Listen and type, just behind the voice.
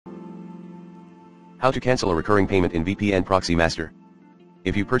How to cancel a recurring payment in VPN Proxy Master.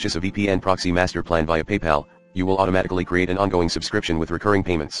 If you purchase a VPN Proxy Master plan via PayPal, you will automatically create an ongoing subscription with recurring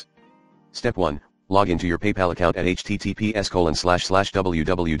payments. Step 1. Log into your PayPal account at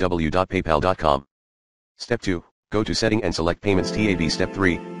https://www.paypal.com. Step 2. Go to Setting and select Payments tab. Step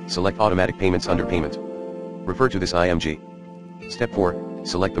 3. Select Automatic Payments under Payment. Refer to this IMG. Step 4.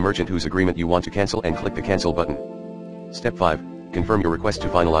 Select the merchant whose agreement you want to cancel and click the Cancel button. Step 5. Confirm your request to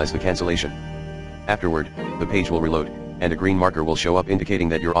finalize the cancellation. Afterward, the page will reload, and a green marker will show up indicating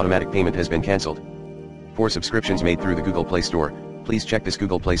that your automatic payment has been cancelled. For subscriptions made through the Google Play Store, please check this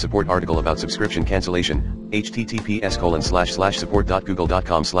Google Play support article about subscription cancellation,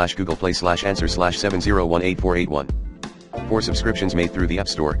 https://support.google.com/googleplay/answer/70184881. For subscriptions made through the App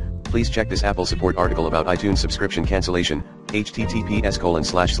Store, please check this Apple support article about iTunes subscription cancellation,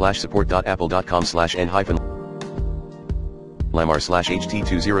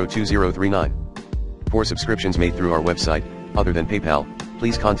 https://support.apple.com/n-lamar/ht202039. For subscriptions made through our website, other than PayPal,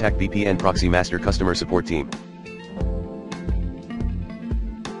 please contact VPN Proxy Master customer support team.